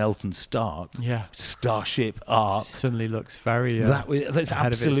read Ben Elton's Starship, Ark. Suddenly looks very that's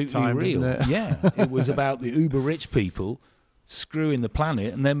absolutely time, real. Isn't it? Yeah, it was about the uber rich people screwing the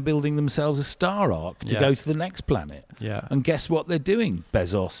planet and then building themselves a star arc to go to the next planet. Yeah. And guess what they're doing?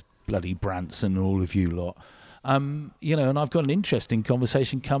 Bezos, bloody Branson, and all of you lot. And I've got an interesting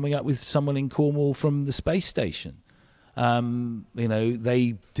conversation coming up with someone in Cornwall from the space station.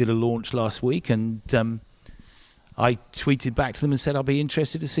 They did a launch last week, and I tweeted back to them and said, I'll be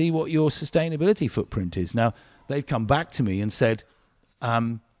interested to see what your sustainability footprint is. Now, they've come back to me and said,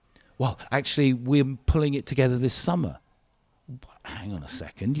 well, actually, we're pulling it together this summer. Hang on a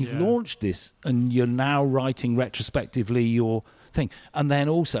second. You've launched this, and you're now writing retrospectively your thing. And then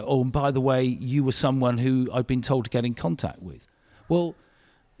also, and by the way, you were someone who I've been told to get in contact with. Well,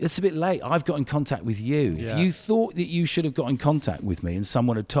 it's a bit late. I've got in contact with you. Yeah. If you thought that you should have got in contact with me and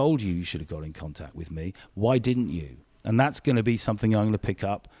someone had told you should have got in contact with me, why didn't you? And that's going to be something I'm going to pick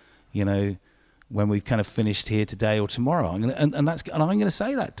up, when we've kind of finished here today or tomorrow. I'm going to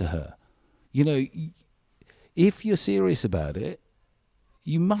say that to her. If you're serious about it,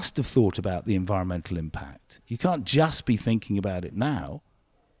 you must have thought about the environmental impact. You can't just be thinking about it now.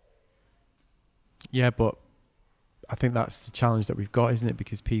 Yeah, but I think that's the challenge that we've got, isn't it?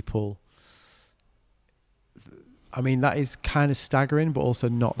 Because people, that is kind of staggering, but also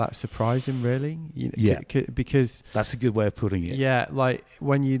not that surprising, really. Because that's a good way of putting it. Yeah, like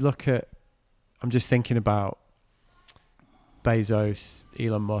when you look at, I'm just thinking about Bezos,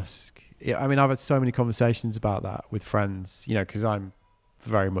 Elon Musk. I've had so many conversations about that with friends, because I'm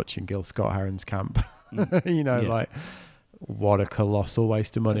very much in Gil Scott-Heron's camp. Like what a colossal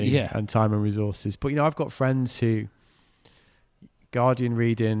waste of money and time and resources. But, I've got friends who Guardian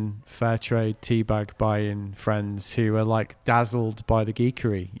reading, fair trade, teabag buying friends who are like dazzled by the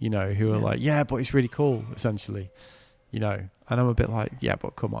geekery, who are like, yeah, but it's really cool, essentially, and I'm a bit like, yeah,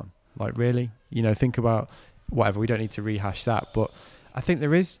 but come on, like, really, think about whatever. We don't need to rehash that, but I think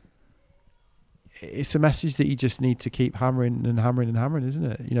it's a message that you just need to keep hammering and hammering and hammering, isn't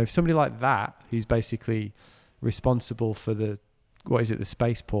it? If somebody like that, who's basically responsible for the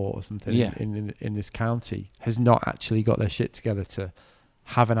spaceport or something in this county, has not actually got their shit together to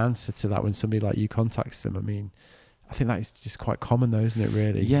have an answer to that when somebody like you contacts them. I think that is just quite common though, isn't it,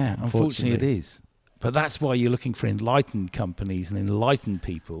 really? Yeah, unfortunately it is. But that's why you're looking for enlightened companies and enlightened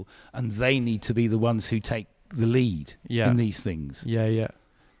people, and they need to be the ones who take the lead in these things. Yeah.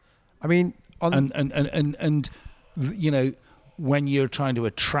 When you're trying to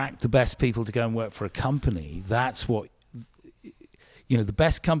attract the best people to go and work for a company, that's what the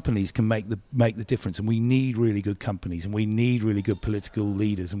best companies can make the difference. And we need really good companies, and we need really good political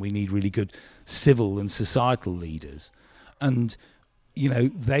leaders, and we need really good civil and societal leaders. And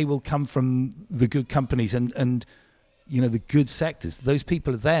they will come from the good companies and the good sectors. Those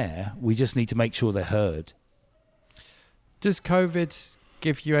people are there. We just need to make sure they're heard. Does COVID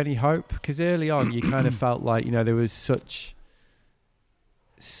give you any hope? Because early on, you kind of felt like, you know, there was such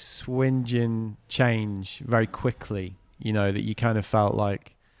swinging change very quickly, you know, that you kind of felt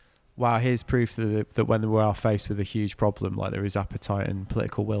like, wow, here's proof that when we are faced with a huge problem, like there is appetite and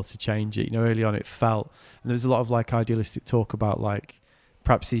political will to change it. You know, early on it felt, and there was a lot of like idealistic talk about like,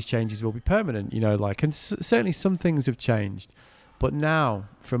 perhaps these changes will be permanent, you know, like, and certainly some things have changed. But now,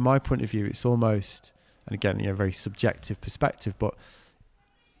 from my point of view, it's almost, and again, you know, very subjective perspective, but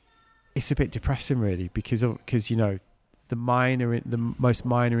it's a bit depressing really, because you know, the most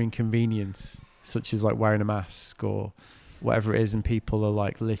minor inconvenience, such as like wearing a mask or whatever it is, and people are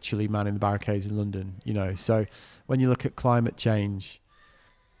like literally manning the barricades in London, you know. So when you look at climate change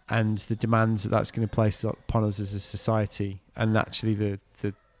and the demands that that's going to place upon us as a society, and actually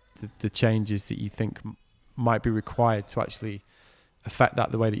the changes that you think might be required to actually affect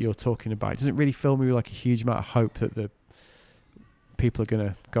that the way that you're talking about, it doesn't really fill me with like a huge amount of hope that the people are going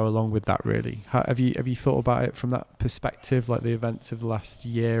to go along with that really. Have you thought about it from that perspective, like the events of the last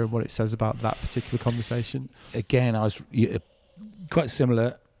year and what it says about that particular conversation? Again, I was quite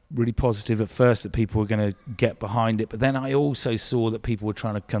similar, really positive at first that people were going to get behind it, but then I also saw that people were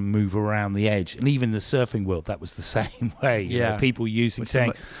trying to kind of move around the edge, and even the surfing world, that was the same way. You know, people using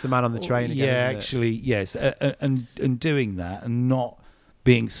saying it's the man on the train again, yeah, actually yes, and doing that and not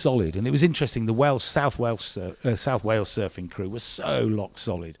being solid. And it was interesting, the South Wales surfing crew was so lock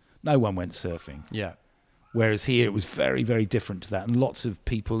solid, no one went surfing. Yeah. Whereas here it was very, very different to that, and lots of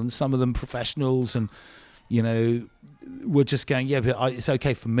people, and some of them professionals, and you know, were just going, yeah, but it's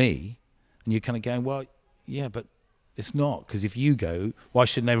okay for me. And you're kind of going, well, yeah, but it's not, because if you go, why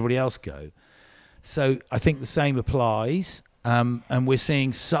shouldn't everybody else go? So I think the same applies, and we're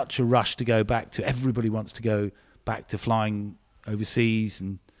seeing such a rush to go back to, everybody wants to go back to flying overseas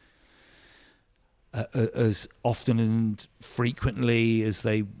and as often and frequently as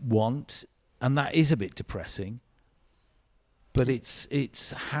they want, and that is a bit depressing. But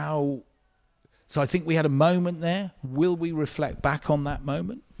it's how. So I think we had a moment there. Will we reflect back on that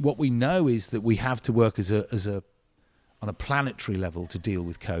moment? What we know is that we have to work on a planetary level to deal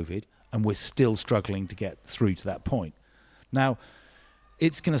with COVID, and we're still struggling to get through to that point. Now,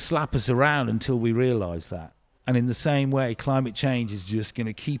 it's going to slap us around until we realise that. And in the same way, climate change is just going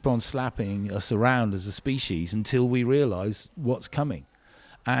to keep on slapping us around as a species until we realise what's coming.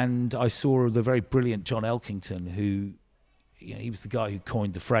 And I saw the very brilliant John Elkington, who, you know, he was the guy who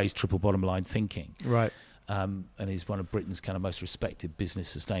coined the phrase triple bottom line thinking. Right. And he's one of Britain's kind of most respected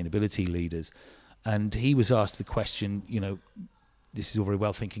business sustainability leaders. And he was asked the question, you know, this is all very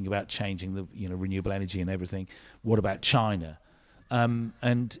well thinking about changing the, you know, renewable energy and everything. What about China?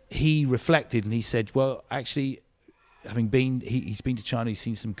 And he reflected and he said, well, actually, having been, he's been to China, he's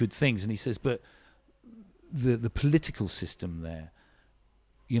seen some good things. And he says, but the political system there,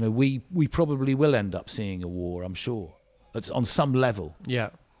 you know, we probably will end up seeing a war, I'm sure. It's on some level. Yeah.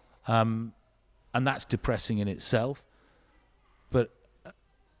 And that's depressing in itself. But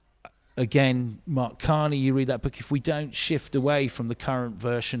again, Mark Carney, you read that book, if we don't shift away from the current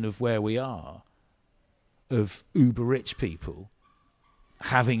version of where we are, of uber rich people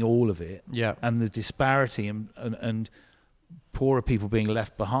having all of it, yeah, and the disparity and poorer people being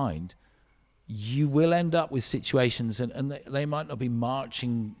left behind, you will end up with situations, and they might not be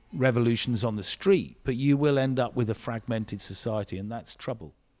marching revolutions on the street, but you will end up with a fragmented society, and that's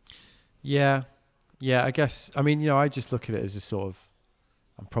trouble. Yeah, I guess, I mean, you know, I just look at it as a sort of,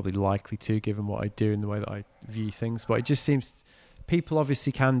 I'm probably likely to, given what I do and the way that I view things, but it just seems people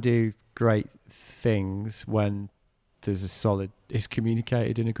obviously can do great things when it's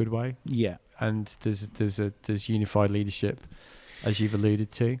communicated in a good way. Yeah. And there's unified leadership, as you've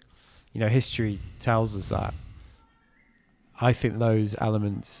alluded to. You know, history tells us that. I think those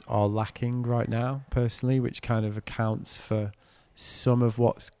elements are lacking right now, personally, which kind of accounts for some of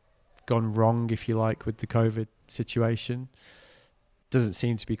what's gone wrong, if you like, with the COVID situation. Doesn't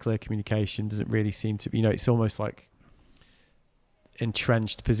seem to be clear communication, doesn't really seem to be, you know, it's almost like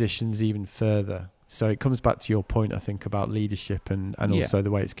entrenched positions even further. So it comes back to your point, I think, about leadership and also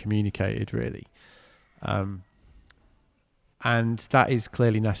the way it's communicated, really. And that is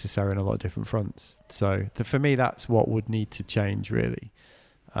clearly necessary on a lot of different fronts. So for me, that's what would need to change, really,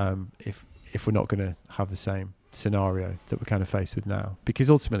 if we're not going to have the same scenario that we're kind of faced with now. Because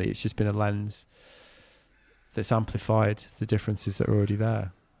ultimately, it's just been a lens that's amplified the differences that are already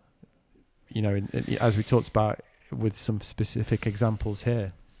there. You know, as we talked about with some specific examples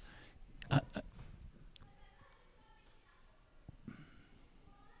here.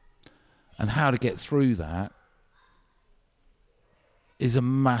 And how to get through that is a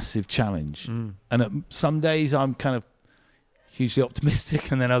massive challenge. And some days I'm kind of hugely optimistic,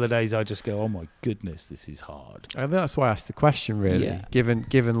 and then other days I just go, oh my goodness, this is hard. I think that's why I asked the question, really. Yeah.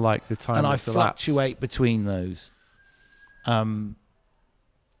 Given like the time And I that's elapsed. fluctuate between those. I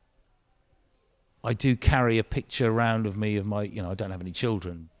do carry a picture around of me of my, I don't have any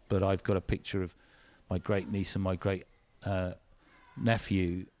children, but I've got a picture of my great niece and my great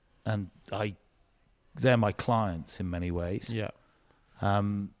nephew, and they're my clients in many ways. Yeah.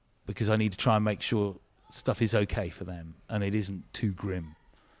 Because I need to try and make sure stuff is okay for them and it isn't too grim.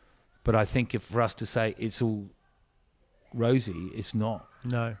 But I think if for us to say it's all rosy, it's not.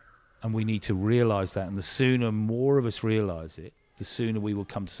 No. And we need to realise that. And the sooner more of us realise it, the sooner we will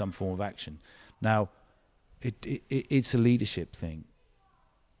come to some form of action. Now, it's a leadership thing.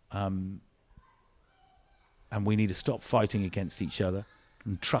 And we need to stop fighting against each other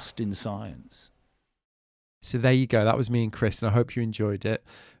and trust in science. So there you go. That was me and Chris, and I hope you enjoyed it.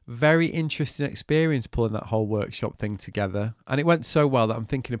 Very interesting experience pulling that whole workshop thing together. And it went so well that I'm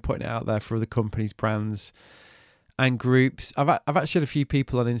thinking of putting it out there for other companies, brands and groups. I've actually had a few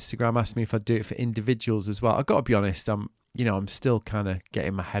people on Instagram ask me if I'd do it for individuals as well. I've got to be honest, I'm still kind of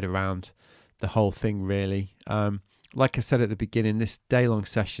getting my head around the whole thing, really. Like I said at the beginning, this day-long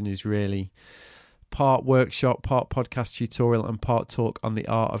session is really part workshop, part podcast tutorial, and part talk on the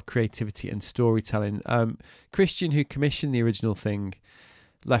art of creativity and storytelling. Christian, who commissioned the original thing,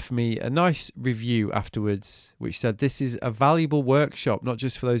 left me a nice review afterwards, which said, "This is a valuable workshop, not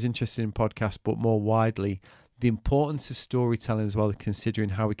just for those interested in podcasts, but more widely. The importance of storytelling as well as considering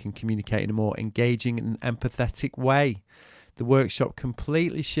how we can communicate in a more engaging and empathetic way. The workshop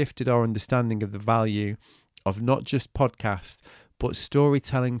completely shifted our understanding of the value of not just podcast, but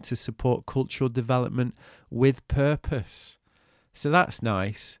storytelling to support cultural development with purpose." So that's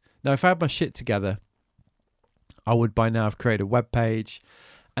nice. Now, if I had my shit together, I would by now have created a webpage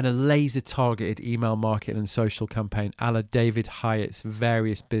and a laser-targeted email marketing and social campaign a la David Hyatt's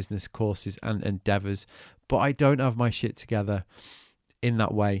various business courses and endeavors. But I don't have my shit together in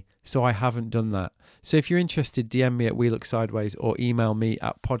that way, so I haven't done that. So if you're interested, DM me at We Look Sideways or email me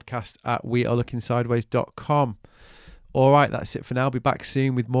at podcast@wearelookingsideways.com. All right, that's it for now. I'll be back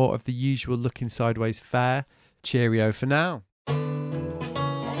soon with more of the usual Looking Sideways fare. Cheerio for now.